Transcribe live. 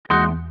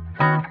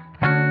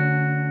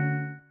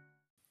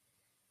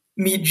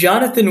Meet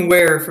Jonathan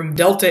Ware from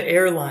Delta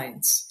Air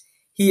Lines.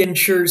 He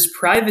ensures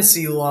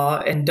privacy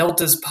law and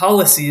Delta's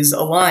policies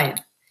align.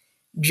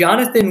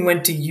 Jonathan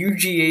went to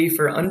UGA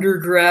for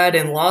undergrad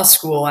and law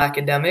school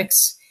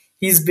academics.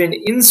 He's been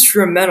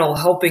instrumental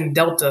helping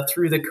Delta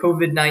through the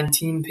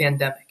COVID-19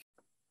 pandemic.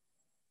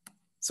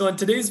 So, on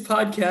today's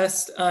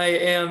podcast, I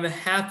am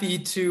happy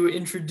to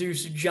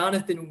introduce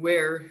Jonathan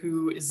Ware,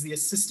 who is the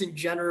Assistant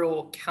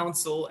General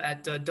Counsel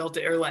at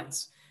Delta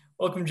Airlines.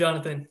 Welcome,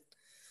 Jonathan.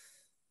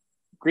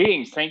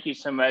 Greetings. Thank you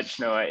so much,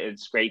 Noah.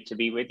 It's great to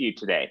be with you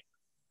today.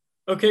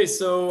 Okay,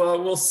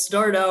 so we'll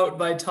start out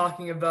by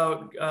talking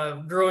about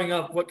growing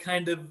up. What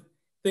kind of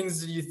things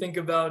did you think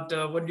about?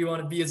 What do you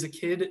want to be as a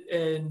kid?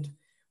 And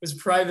was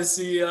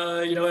privacy,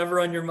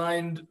 ever on your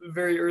mind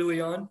very early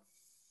on?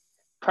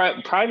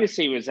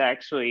 Privacy was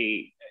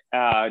actually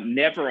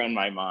never on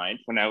my mind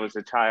when I was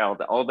a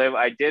child, although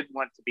I did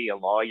want to be a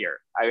lawyer.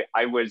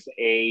 I was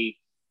a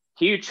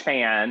huge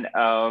fan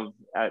of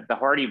the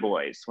Hardy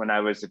Boys when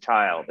I was a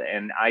child,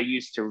 and I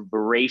used to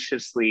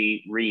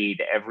voraciously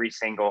read every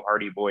single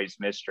Hardy Boys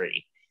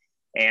mystery.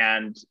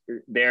 And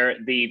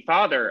the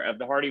father of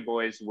the Hardy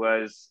Boys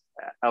was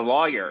a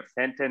lawyer,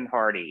 Fenton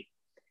Hardy.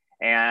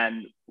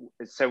 And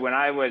so when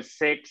I was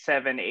 6,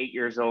 7, 8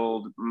 years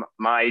old,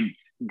 my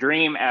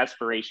dream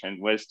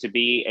aspiration was to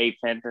be a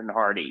Fenton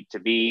Hardy, to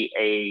be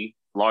a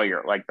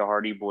lawyer like the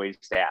Hardy Boys'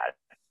 dad.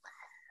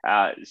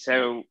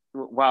 So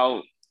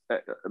while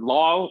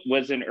law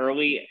was an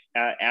early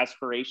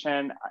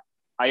aspiration,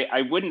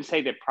 I wouldn't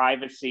say that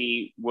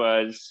privacy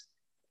was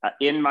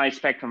in my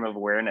spectrum of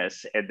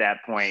awareness at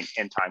that point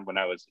in time when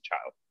I was a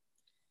child.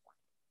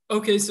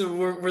 Okay, so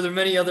were there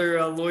many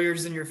other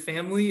lawyers in your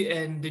family,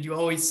 and did you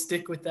always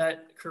stick with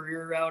that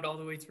career route all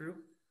the way through?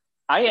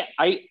 I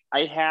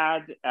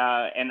had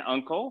an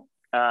uncle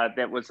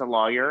that was a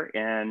lawyer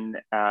in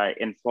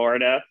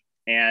Florida,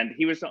 and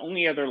he was the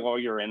only other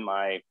lawyer in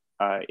my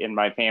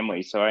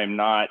family. So I'm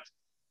not,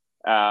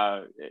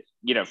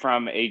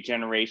 from a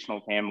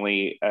generational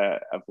family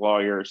of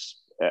lawyers,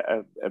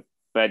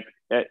 but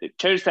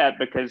chose that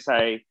because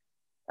I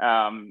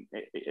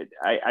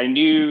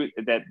knew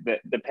that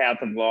the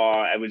path of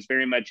law. I was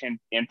very much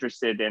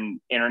interested in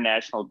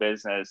international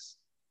business.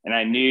 And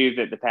I knew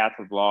that the path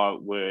of law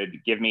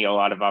would give me a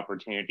lot of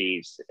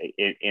opportunities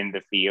in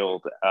the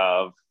field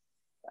of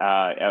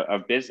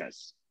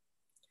business.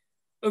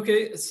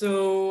 Okay,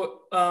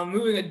 so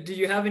moving on, do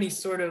you have any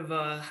sort of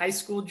high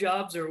school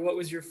jobs, or what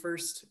was your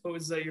first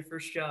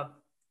job?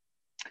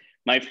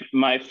 My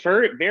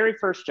very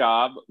first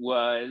job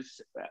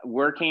was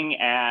working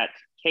at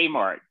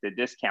Kmart, the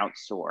discount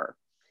store.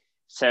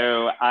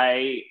 So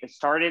I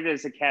started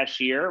as a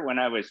cashier when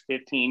I was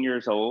 15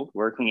 years old,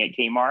 working at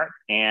Kmart,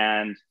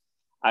 and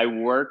I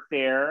worked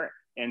there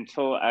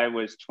until I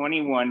was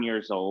 21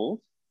 years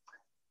old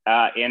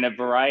in a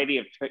variety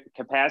of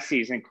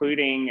capacities,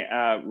 including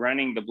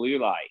running the blue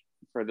light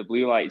for the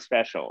blue light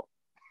special.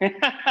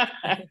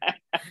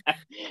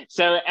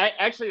 So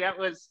actually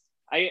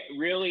I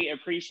really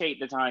appreciate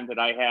the time that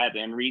I had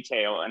in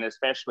retail, and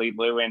especially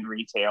low-end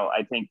retail.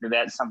 I think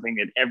that's something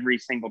that every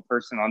single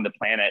person on the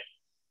planet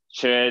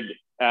should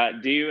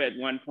do at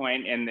one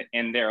point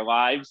in their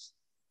lives,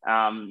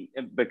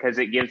 because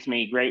it gives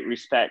me great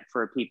respect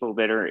for people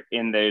that are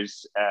in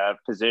those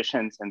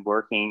positions and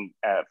working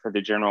for the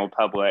general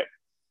public.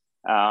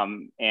 I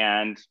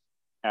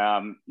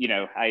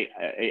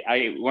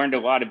learned a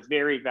lot of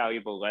very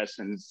valuable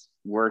lessons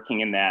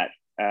working in that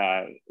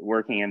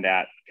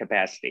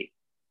capacity.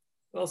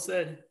 Well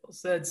said. Well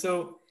said.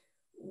 So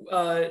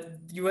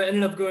you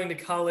ended up going to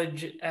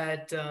college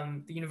at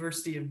the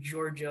University of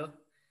Georgia.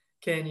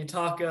 Can you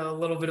talk a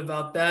little bit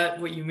about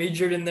that? What you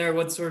majored in there?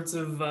 What sorts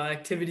of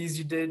activities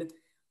you did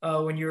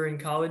when you were in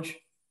college?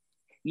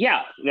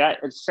 Yeah.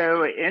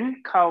 So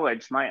in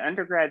college, my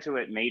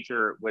undergraduate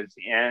major was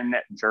in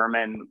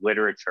German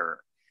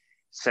literature.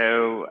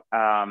 So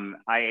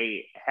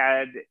I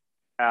had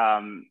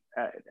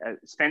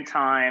spent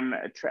time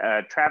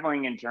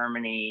traveling in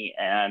Germany,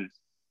 and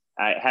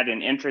I had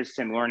an interest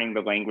in learning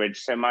the language.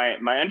 So my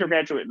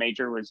undergraduate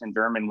major was in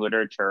German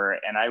literature,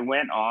 and I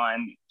went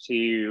on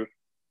to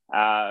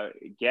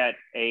get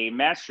a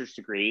master's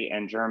degree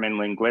in German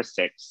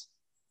linguistics,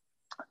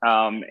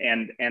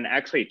 and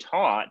actually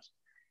taught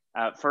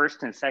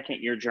first and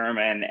second year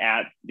German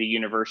at the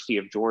University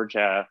of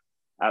Georgia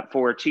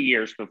for 2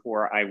 years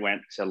before I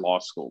went to law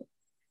school.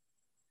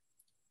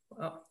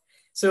 Wow.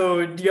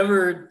 So do you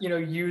ever,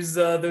 use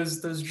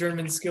those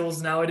German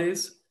skills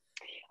nowadays?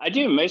 I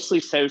do, mostly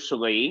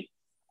socially.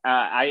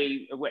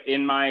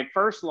 In my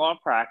first law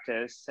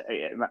practice,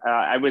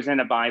 I was in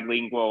a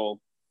bilingual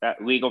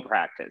legal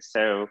practice.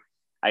 So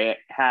I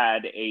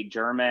had a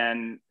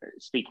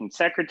German-speaking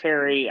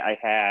secretary. I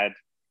had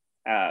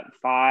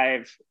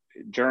 5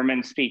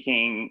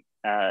 German-speaking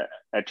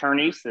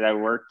attorneys that I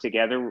worked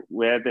together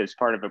with as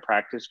part of a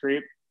practice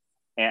group.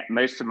 And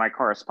most of my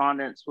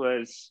correspondence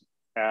was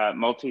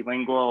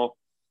multilingual,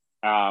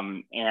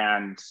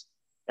 and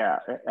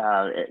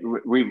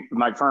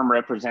my firm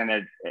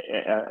represented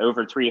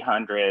over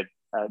 300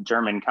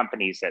 German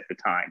companies at the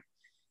time.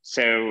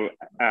 So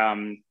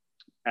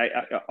I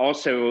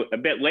also a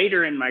bit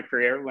later in my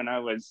career, when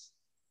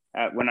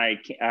I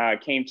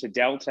came to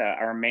Delta,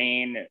 our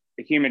main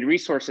human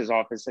resources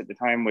office at the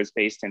time was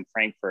based in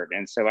Frankfurt,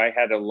 and so I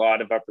had a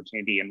lot of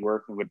opportunity in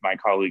working with my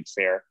colleagues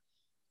there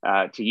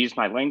to use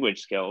my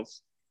language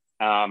skills.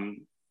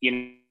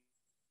 In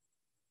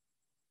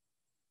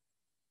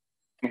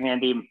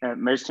handy,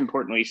 most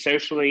importantly,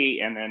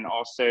 socially, and then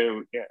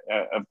also,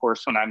 of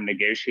course, when I'm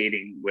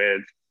negotiating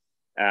with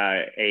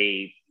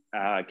a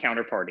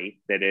counterparty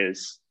that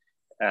is,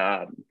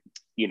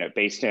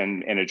 based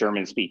in a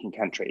German-speaking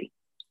country.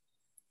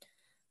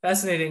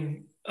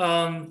 Fascinating.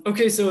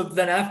 Okay, so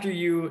then after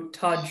you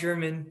taught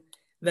German,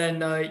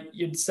 then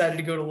you decided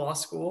to go to law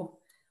school,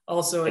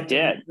 also at the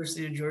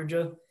University of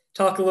Georgia.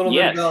 Talk a little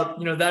bit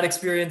about that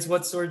experience.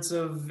 What sorts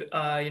of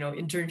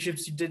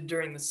internships you did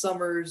during the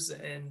summers,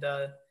 and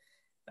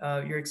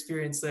your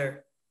experience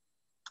there.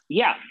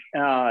 Yeah,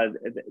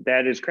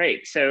 that is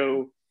great.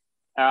 So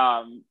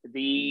when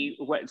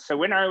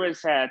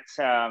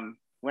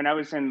I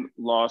was in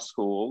law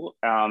school,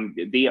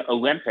 the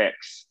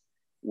Olympics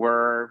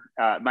were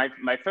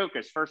my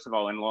focus. First of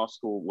all, in law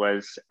school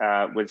was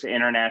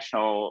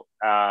international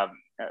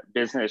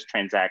business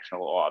transactional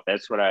law.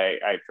 That's what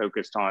I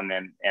focused on,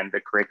 and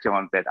the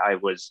curriculum that I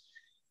was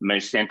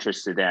most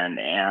interested in.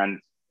 And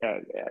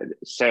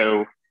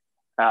so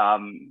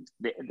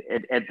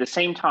at the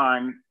same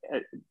time,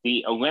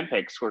 the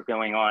Olympics were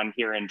going on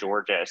here in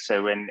Georgia.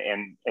 So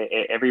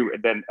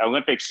the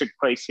Olympics took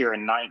place here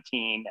in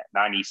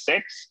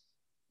 1996,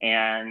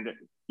 and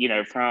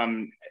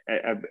from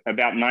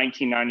about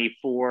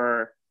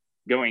 1994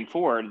 going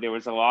forward, there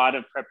was a lot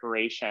of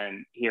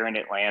preparation here in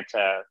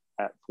Atlanta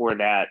for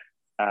that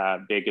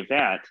big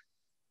event,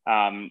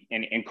 and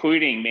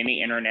including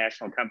many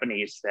international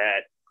companies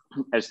that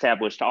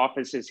established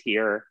offices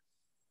here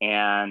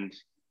and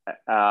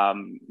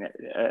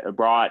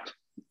brought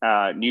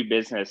new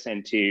business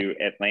into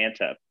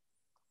Atlanta.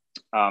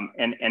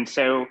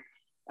 So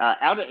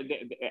out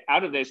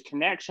of those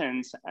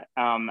connections,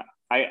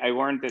 I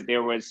learned that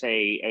there was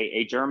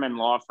a German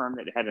law firm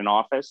that had an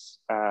office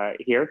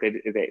here.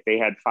 They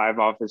had 5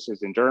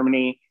 offices in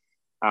Germany.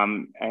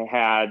 I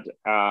had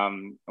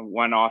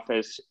one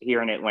office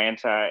here in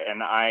Atlanta,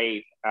 and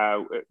I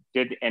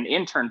did an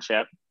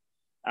internship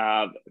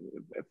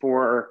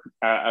for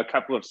a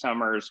couple of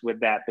summers with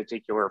that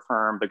particular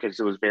firm because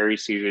it was very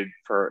suited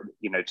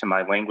to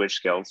my language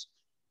skills.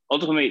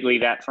 Ultimately,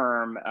 that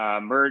firm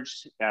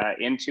merged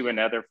into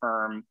another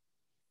firm,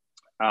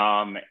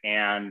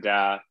 and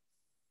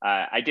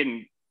I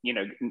didn't,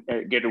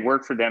 get to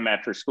work for them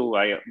after school.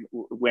 I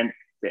went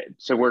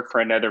to work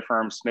for another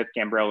firm, Smith,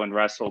 Gambrell and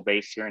Russell,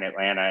 based here in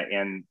Atlanta,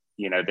 in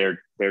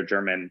their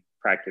German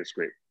practice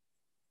group.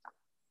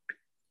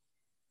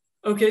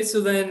 Okay, so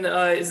then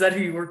is that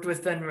who you worked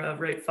with then,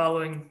 right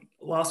following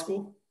law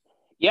school?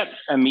 Yep,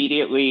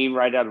 immediately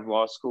right out of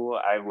law school,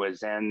 I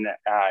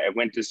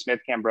went to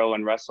Smith, Gambrell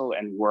and Russell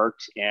and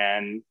worked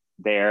in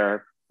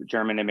their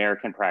German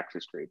American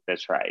practice group.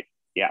 That's right.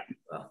 Yeah,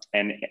 wow.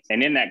 And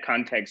in that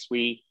context,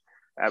 we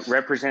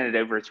represented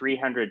over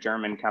 300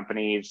 German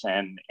companies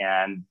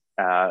and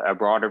a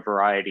broader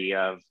variety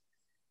of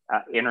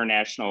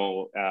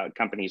international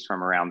companies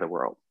from around the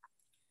world.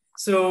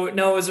 So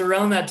now it was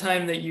around that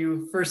time that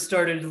you first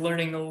started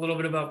learning a little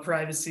bit about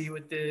privacy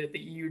with the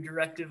EU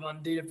directive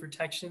on data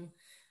protection.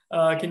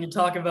 Can you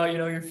talk about,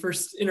 your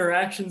first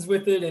interactions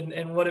with it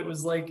and what it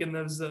was like in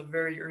those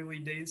very early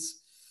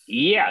days?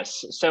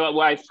 Yes. So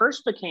I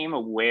first became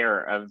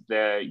aware of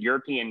the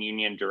European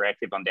Union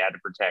directive on data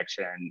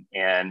protection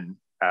in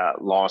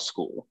law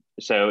school.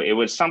 So it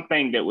was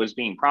something that was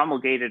being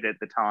promulgated at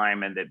the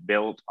time and that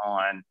built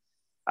on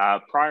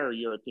prior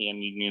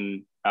European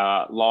Union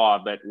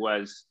law, but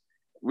was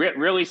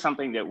really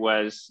something that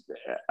was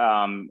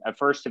a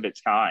first of its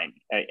kind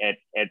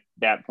at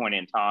that point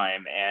in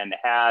time, and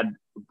had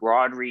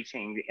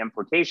broad-reaching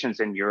implications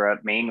in Europe,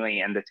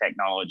 mainly in the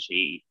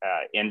technology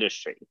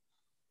industry.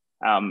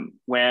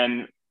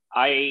 When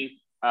I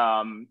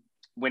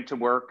went to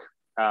work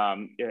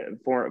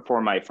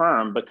for my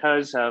firm,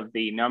 because of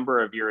the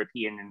number of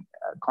European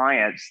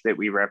clients that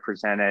we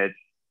represented,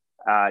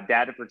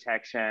 data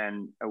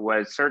protection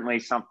was certainly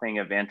something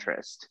of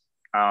interest.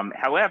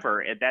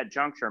 However, at that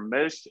juncture,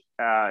 most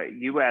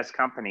US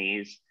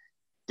companies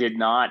did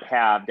not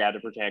have data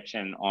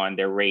protection on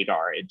their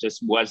radar. It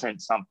just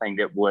wasn't something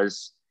that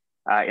was,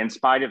 in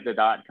spite of the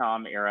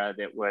dot-com era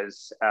that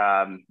was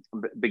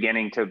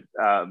beginning to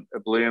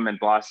bloom and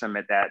blossom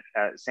at that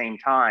same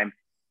time,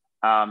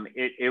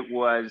 it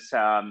was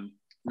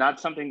not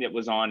something that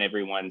was on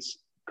everyone's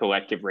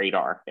collective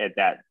radar at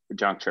that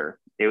juncture.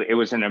 It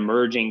was an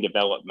emerging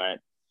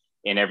development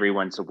in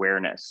everyone's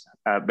awareness.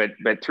 But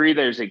through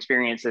those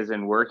experiences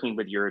and working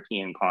with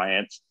European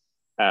clients,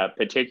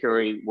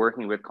 particularly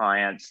working with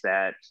clients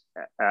that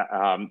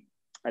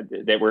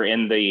were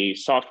in the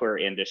software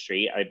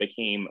industry, I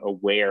became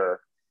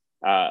aware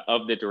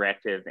of the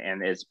directive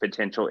and its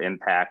potential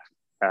impact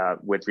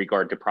with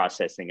regard to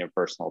processing of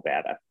personal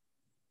data.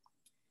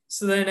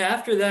 So then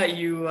after that,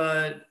 you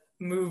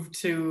moved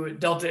to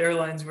Delta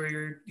Airlines,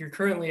 where you're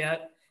currently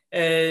at,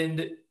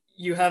 and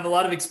you have a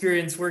lot of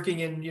experience working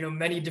in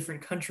many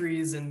different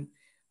countries and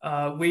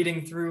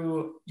wading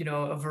through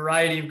a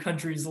variety of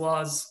countries'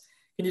 laws.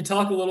 Can you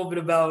talk a little bit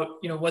about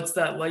what's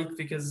that like?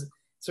 Because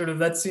sort of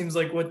that seems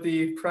like what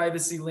the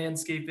privacy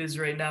landscape is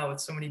right now, with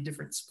so many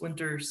different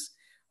splinters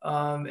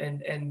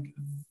and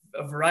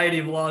a variety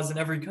of laws in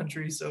every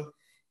country. So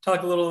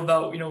talk a little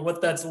about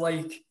what that's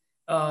like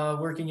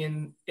working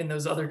in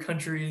those other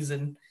countries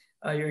and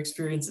your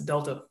experience at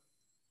Delta.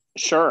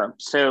 Sure.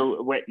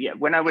 So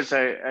when I was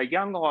a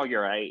young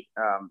lawyer, I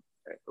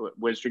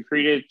was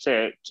recruited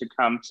to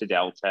come to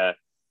Delta,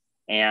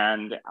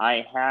 and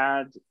I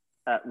had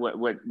what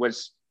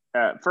was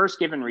first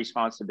given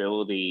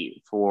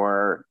responsibility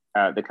for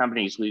the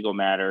company's legal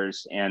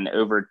matters in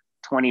over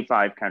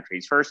 25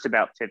 countries. First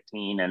about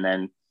 15, and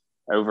then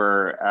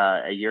over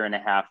a year and a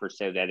half or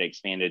so, that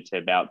expanded to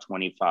about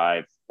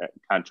 25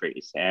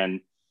 countries.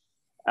 And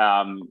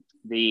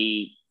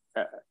the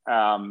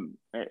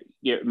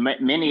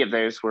many of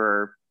those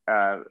were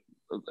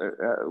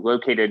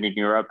located in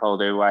Europe,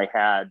 although I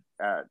had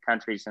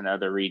countries in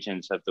other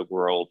regions of the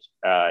world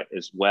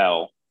as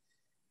well.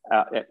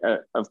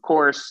 Of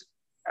course,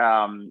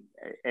 an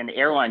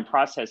airline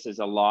processes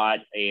a lot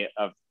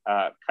of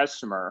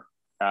customer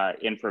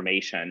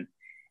information.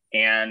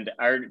 And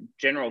our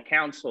general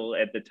counsel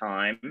at the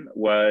time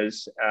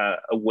was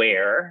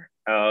aware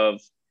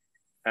of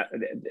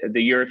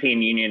the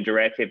European Union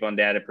Directive on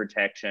Data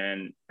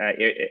Protection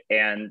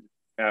and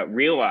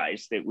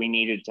realized that we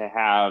needed to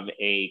have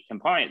a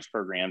compliance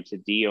program to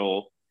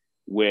deal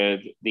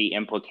with the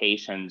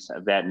implications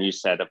of that new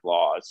set of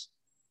laws.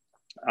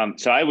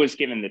 So I was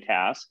given the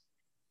task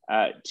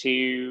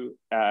to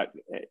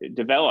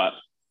develop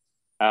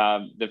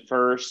the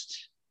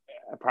first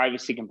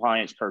privacy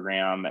compliance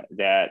program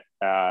that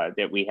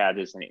we had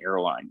as an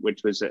airline,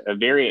 which was a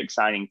very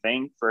exciting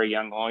thing for a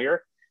young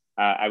lawyer.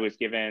 I was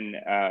given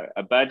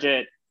a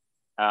budget.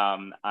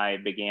 I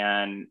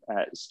began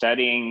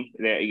studying.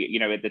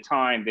 At the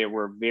time, there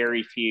were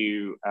very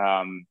few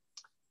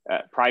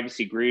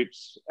privacy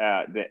groups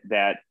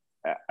that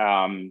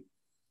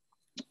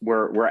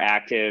were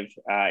active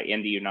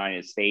in the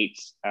United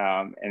States,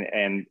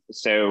 and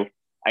so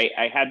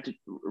I had to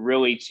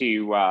really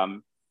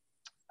to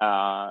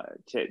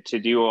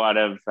do a lot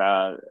of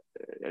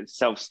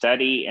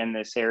self-study in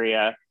this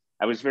area.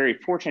 I was very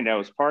fortunate. I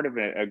was part of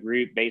a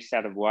group based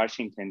out of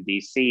Washington,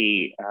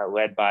 D.C.,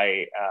 led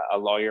by a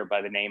lawyer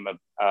by the name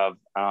of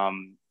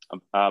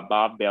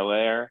Bob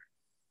Belair.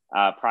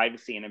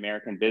 Privacy in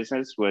American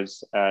Business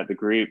was the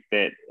group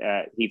that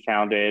he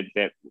founded,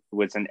 that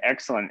was an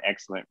excellent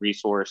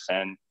resource,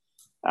 and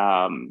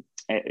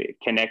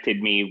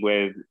connected me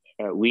with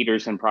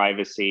leaders in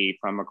privacy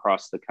from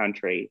across the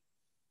country.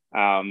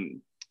 But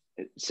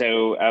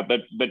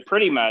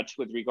pretty much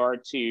with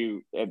regard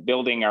to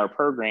building our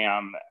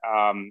program,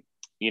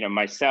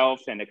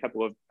 myself and a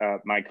couple of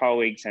my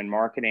colleagues in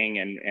marketing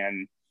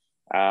and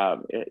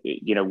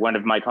one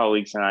of my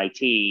colleagues in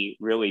IT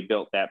really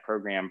built that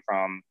program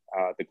from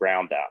the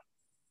ground up.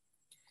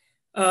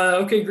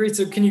 Okay, great.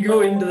 So can you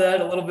go into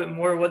that a little bit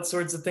more? What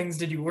sorts of things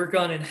did you work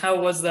on, and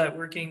how was that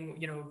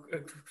working,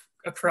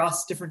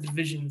 across different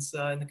divisions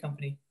in the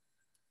company?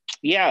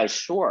 Yeah,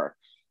 sure.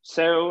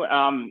 So,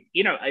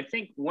 I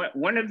think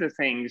one of the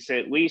things,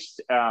 at least,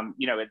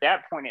 at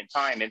that point in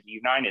time in the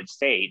United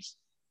States,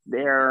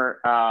 there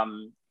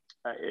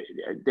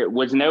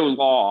was no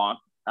law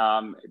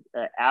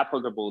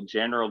applicable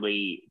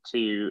generally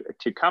to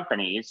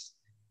companies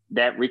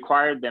that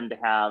required them to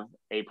have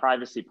a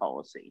privacy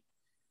policy.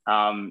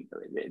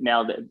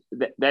 Now,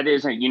 that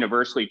isn't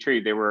universally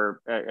true. There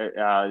were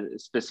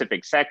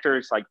specific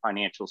sectors like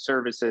financial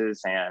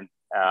services and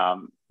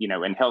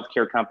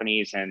healthcare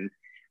companies and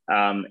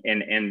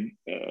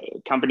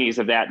companies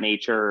of that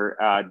nature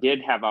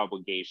did have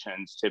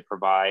obligations to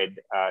provide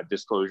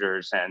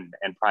disclosures and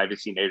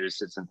privacy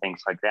notices and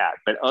things like that.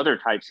 But other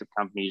types of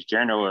companies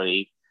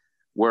generally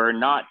were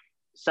not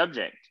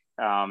subject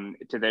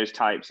to those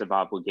types of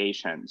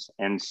obligations.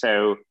 And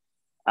so,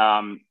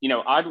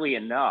 oddly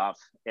enough,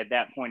 at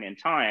that point in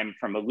time,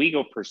 from a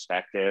legal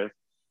perspective,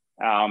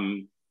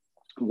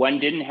 one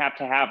didn't have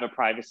to have a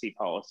privacy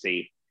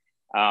policy.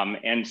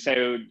 And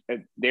so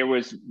there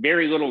was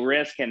very little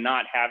risk in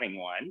not having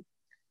one.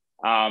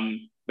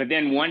 But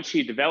then once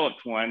you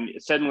developed one,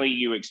 suddenly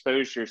you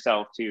exposed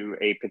yourself to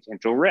a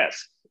potential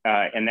risk.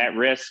 And that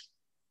risk,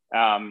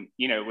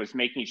 was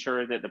making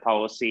sure that the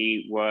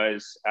policy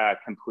was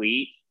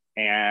complete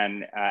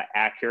and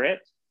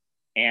accurate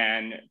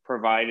and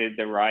provided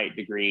the right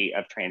degree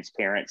of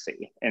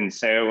transparency. And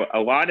so a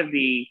lot of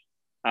the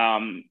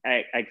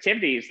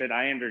activities that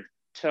I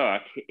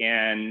undertook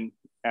in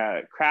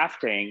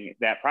crafting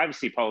that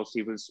privacy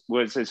policy was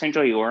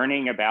essentially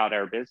learning about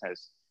our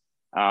business,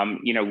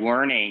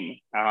 learning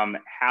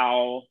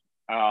how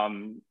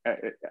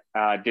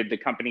did the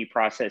company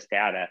process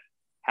data,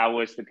 how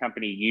was the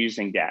company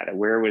using data,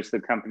 where was the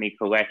company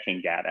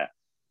collecting data,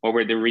 what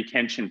were the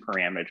retention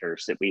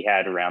parameters that we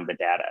had around the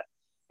data.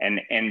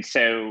 And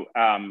so,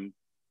 and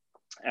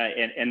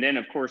then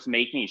of course,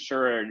 making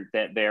sure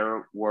that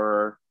there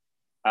were,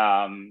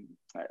 that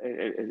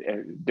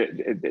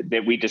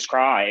we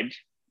described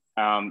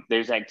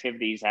those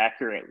activities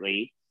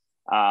accurately.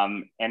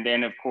 And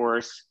then of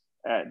course,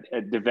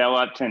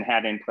 developed and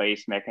had in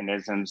place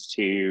mechanisms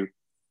to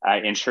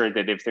ensure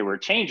that if there were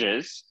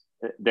changes,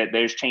 that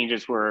those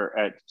changes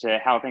were to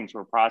how things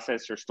were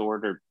processed or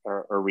stored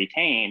or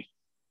retained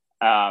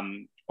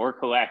or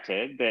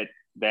collected,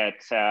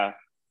 that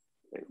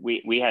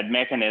we had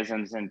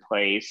mechanisms in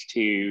place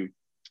to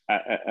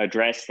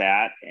address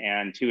that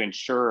and to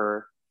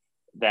ensure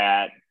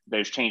that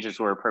those changes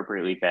were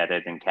appropriately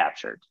vetted and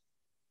captured.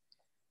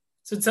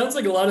 So it sounds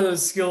like a lot of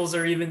those skills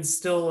are even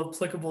still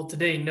applicable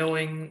today,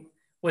 knowing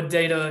what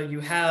data you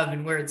have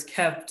and where it's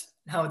kept,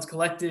 how it's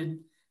collected,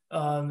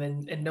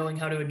 and knowing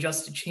how to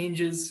adjust to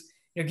changes.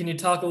 Can you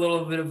talk a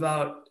little bit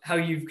about how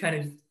you've kind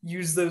of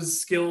used those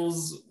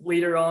skills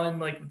later on,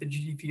 like with the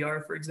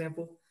GDPR, for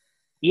example?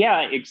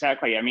 Yeah,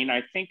 exactly. I mean,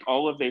 I think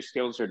all of those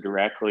skills are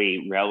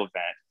directly relevant.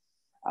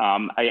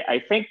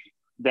 I think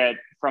that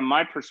from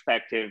my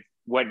perspective,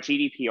 what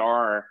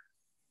GDPR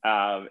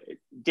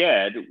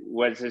did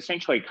was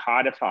essentially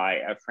codify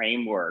a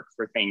framework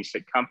for things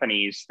that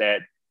companies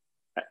that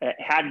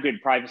had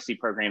good privacy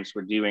programs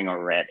were doing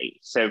already.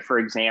 So, for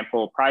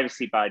example,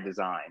 privacy by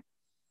design.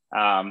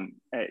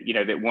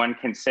 That one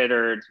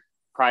considered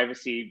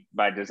privacy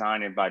by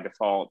design and by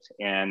default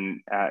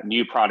in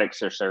new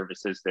products or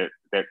services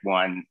that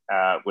one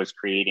was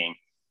creating.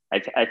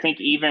 I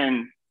think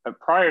even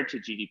prior to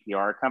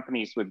GDPR,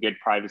 companies with good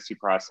privacy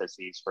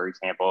processes, for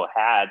example,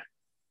 had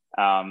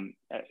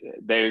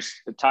those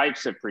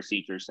types of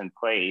procedures in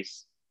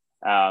place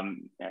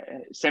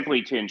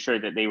simply to ensure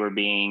that they were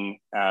being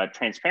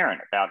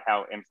transparent about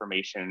how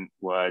information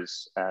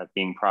was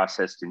being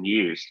processed and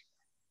used.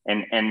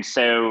 And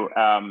so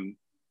I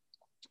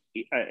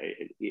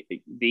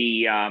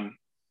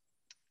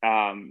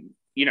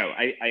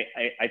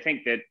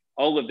think that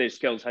all of those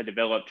skills I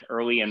developed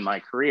early in my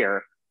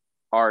career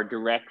are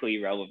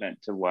directly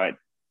relevant to what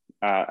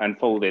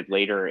unfolded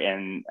later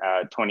in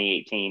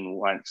 2018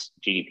 once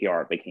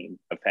GDPR became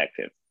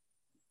effective.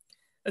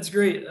 That's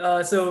great.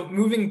 So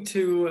moving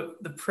to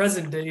the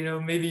present day,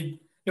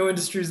 maybe no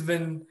industry has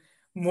been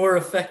more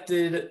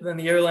affected than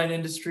the airline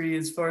industry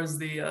as far as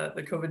the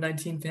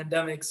COVID-19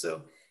 pandemic.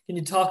 So can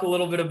you talk a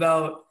little bit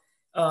about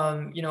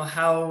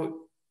how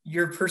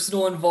your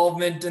personal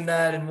involvement in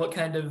that and what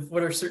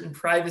are certain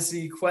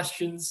privacy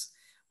questions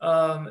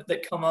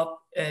that come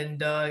up,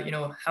 and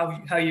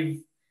how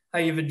you've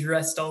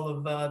addressed all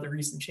of the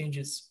recent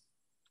changes?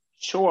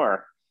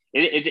 Sure.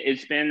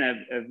 It's been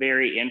a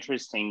very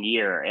interesting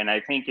year, and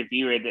I think if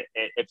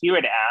you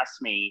had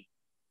asked me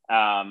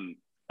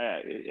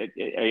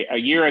a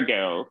year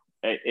ago,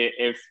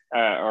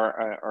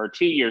 or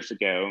 2 years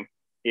ago,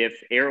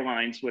 if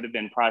airlines would have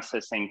been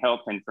processing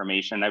health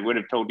information, I would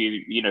have told you,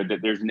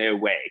 that there's no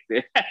way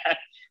that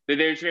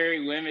there's very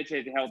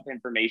limited health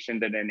information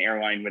that an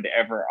airline would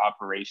ever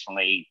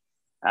operationally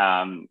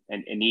and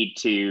need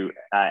to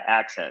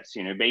access.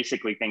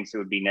 Basically things that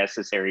would be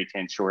necessary to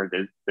ensure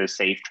the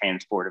safe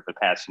transport of the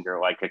passenger,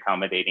 like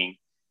accommodating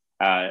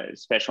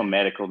special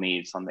medical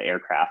needs on the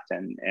aircraft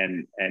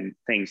and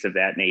things of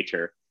that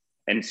nature.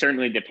 And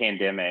certainly the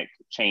pandemic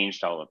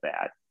changed all of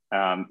that.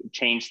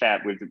 Changed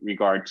that with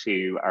regard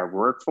to our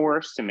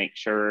workforce to making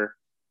sure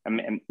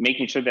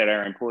that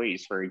our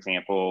employees, for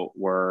example,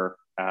 were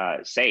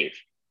safe.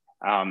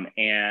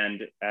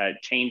 And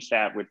change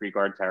that with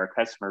regard to our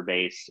customer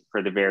base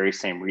for the very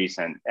same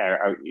reason.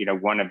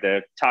 One of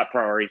the top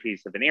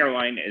priorities of an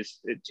airline is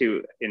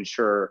to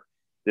ensure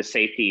the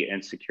safety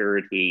and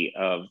security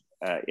of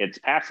its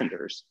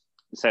passengers.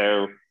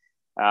 So,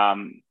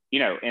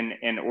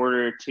 in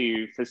order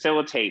to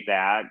facilitate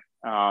that,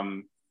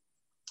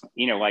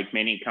 like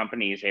many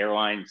companies,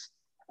 airlines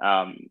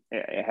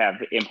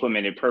have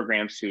implemented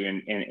programs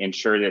to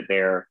ensure that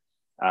their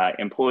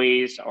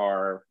employees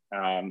are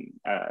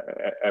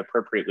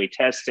appropriately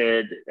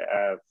tested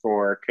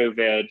for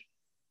COVID,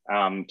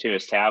 to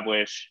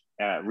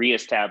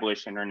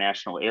reestablish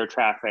international air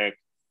traffic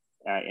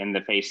in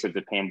the face of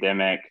the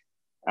pandemic.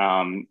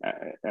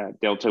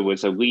 Delta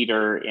was a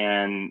leader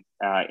in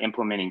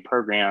implementing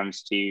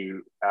programs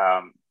to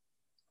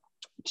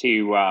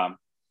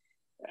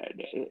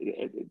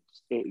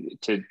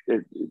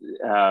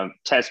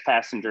test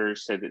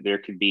passengers so that there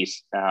could be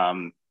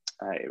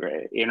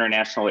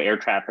international air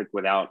traffic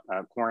without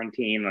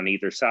quarantine on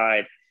either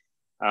side.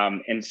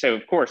 And so,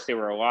 of course, there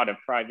were a lot of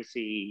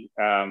privacy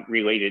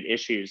related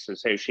issues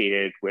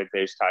associated with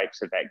those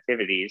types of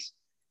activities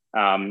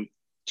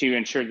to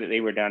ensure that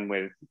they were done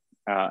with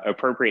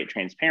appropriate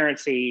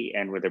transparency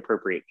and with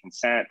appropriate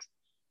consent,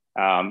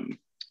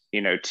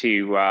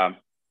 to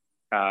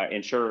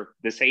ensure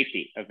the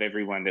safety of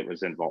everyone that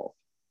was involved.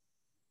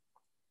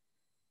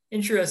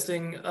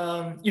 Interesting.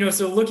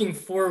 So looking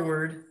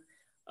forward,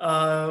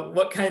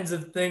 what kinds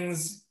of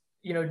things,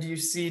 do you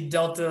see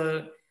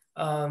Delta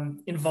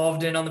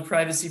involved in on the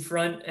privacy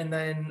front? And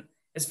then,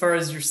 as far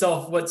as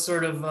yourself, what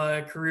sort of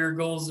career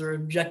goals or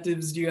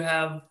objectives do you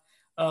have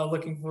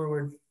looking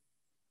forward?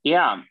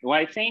 Yeah, well,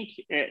 I think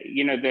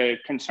the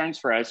concerns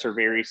for us are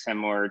very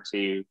similar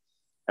to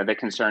the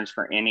concerns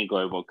for any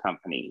global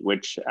company,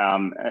 which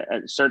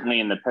certainly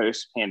in the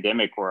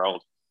post-pandemic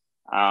world,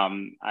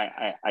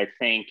 I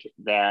think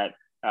that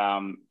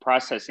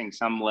processing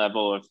some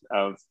level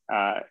of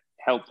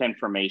health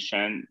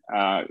information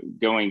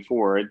going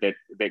forward,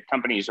 that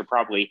companies are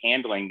probably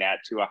handling that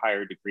to a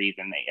higher degree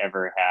than they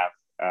ever have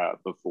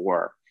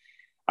before.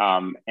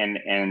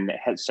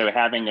 So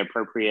having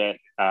appropriate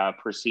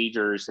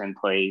procedures in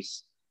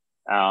place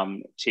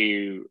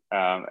to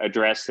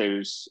address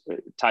those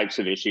types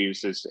of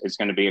issues is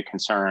going to be a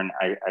concern,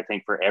 I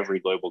think, for every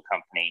global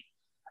company.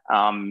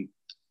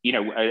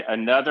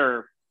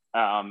 Another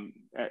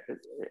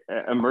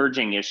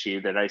emerging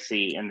issue that I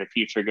see in the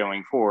future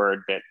going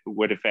forward that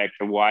would affect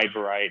a wide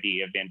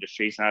variety of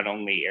industries, not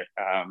only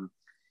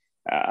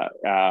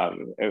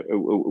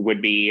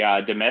would be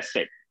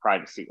domestic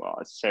privacy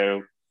laws.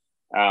 So,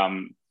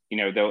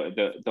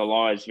 the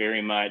law is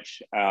very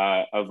much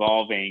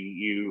evolving.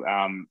 You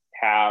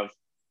have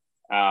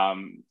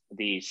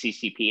the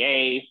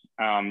CCPA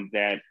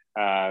that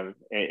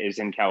is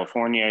in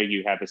California.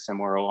 You have a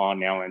similar law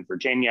now in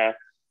Virginia.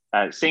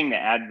 Seeing the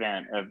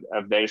advent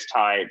of those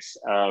types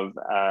of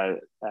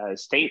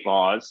state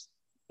laws,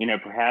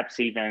 perhaps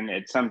even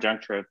at some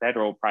juncture of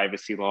federal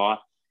privacy law,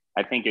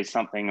 I think is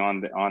something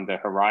on the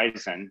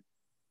horizon,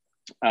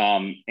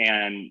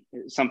 and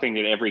something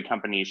that every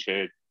company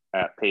should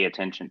pay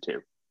attention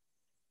to.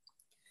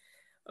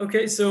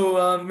 Okay,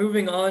 so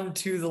moving on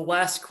to the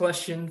last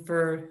question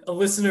for a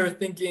listener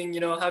thinking,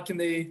 how can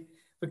they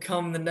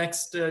become the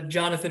next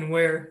Jonathan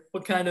Ware?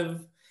 What kind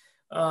of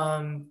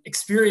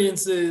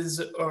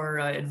experiences or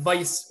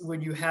advice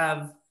would you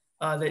have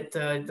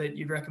that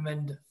you'd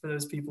recommend for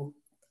those people?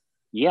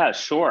 Yeah,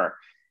 sure.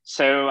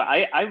 So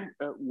I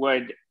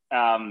would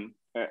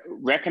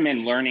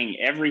recommend learning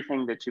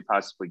everything that you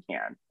possibly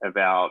can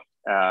about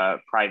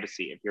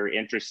privacy. If you're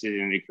interested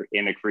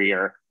in a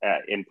career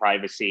in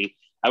privacy,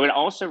 I would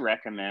also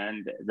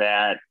recommend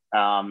that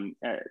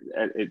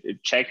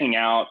checking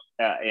out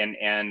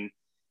and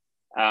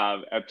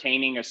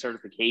obtaining a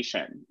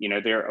certification.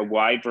 There are a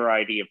wide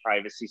variety of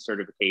privacy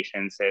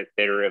certifications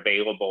that are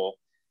available,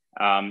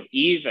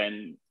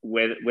 even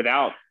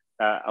without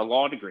a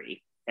law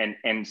degree.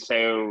 And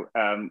so,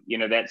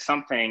 that's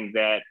something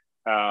that,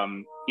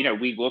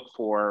 we look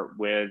for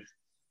with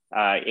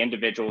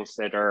individuals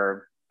that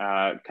are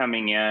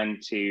coming in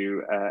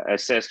to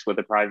assist with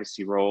the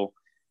privacy role.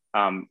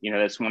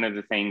 That's one of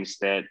the things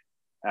that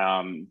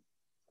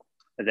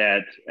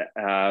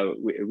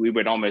we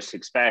would almost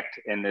expect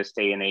in this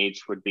day and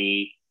age would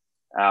be,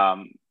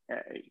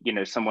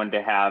 someone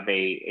to have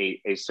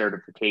a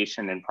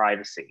certification in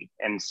privacy.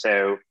 And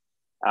so,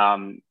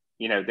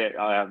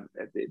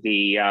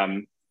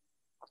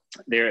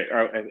 there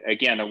are,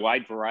 again, a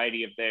wide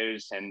variety of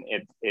those, and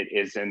it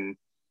is an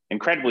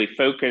incredibly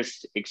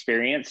focused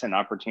experience and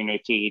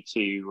opportunity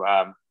to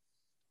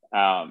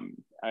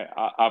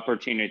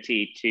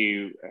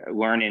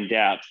learn in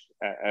depth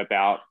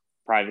about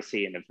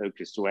privacy in a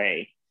focused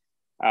way.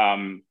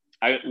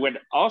 I would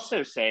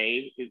also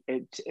say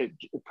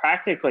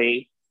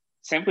practically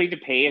simply to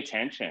pay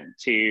attention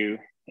to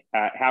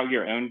how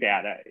your own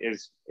data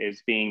is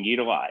being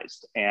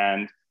utilized.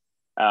 And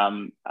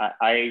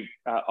I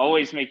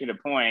always make it a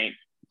point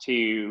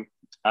to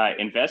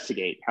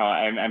investigate how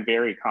I'm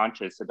very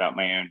conscious about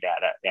my own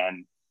data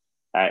and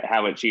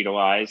how it's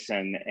utilized,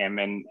 and am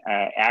an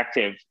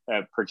active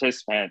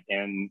participant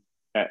in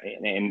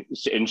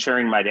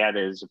ensuring my data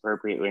is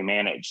appropriately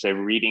managed. So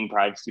reading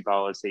privacy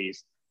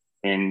policies,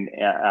 and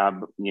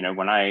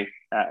when I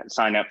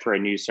sign up for a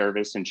new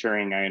service,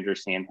 ensuring I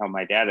understand how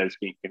my data is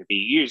going to be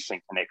used in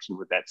connection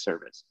with that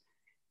service.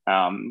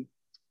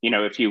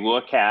 If you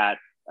look at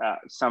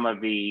some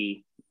of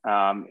the,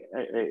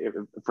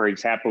 for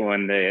example,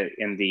 in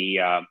the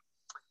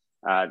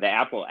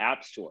Apple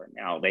App Store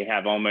now, they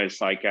have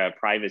almost like a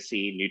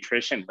privacy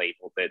nutrition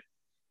label that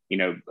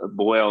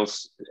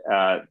boils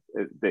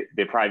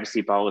the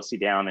privacy policy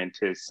down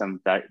into some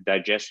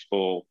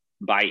digestible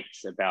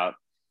bites about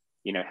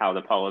how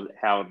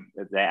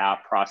the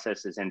app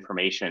processes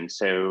information.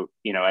 So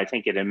I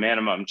think at a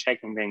minimum,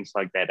 checking things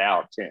like that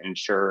out to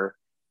ensure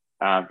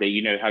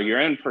that how your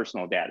own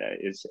personal data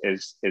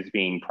is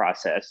being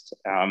processed,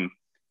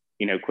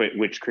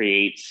 which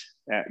creates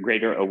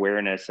greater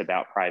awareness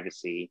about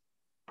privacy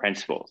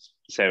principles.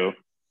 So,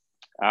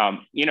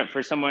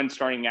 for someone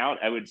starting out,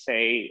 I would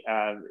say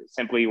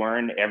simply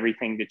learn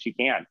everything that you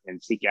can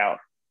and seek out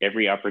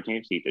every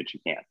opportunity that you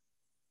can.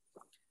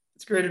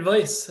 That's great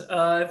advice.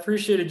 I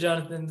appreciate it,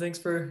 Jonathan. Thanks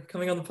for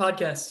coming on the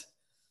podcast.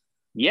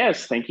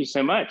 Yes, thank you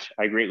so much.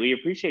 I greatly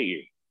appreciate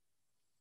you.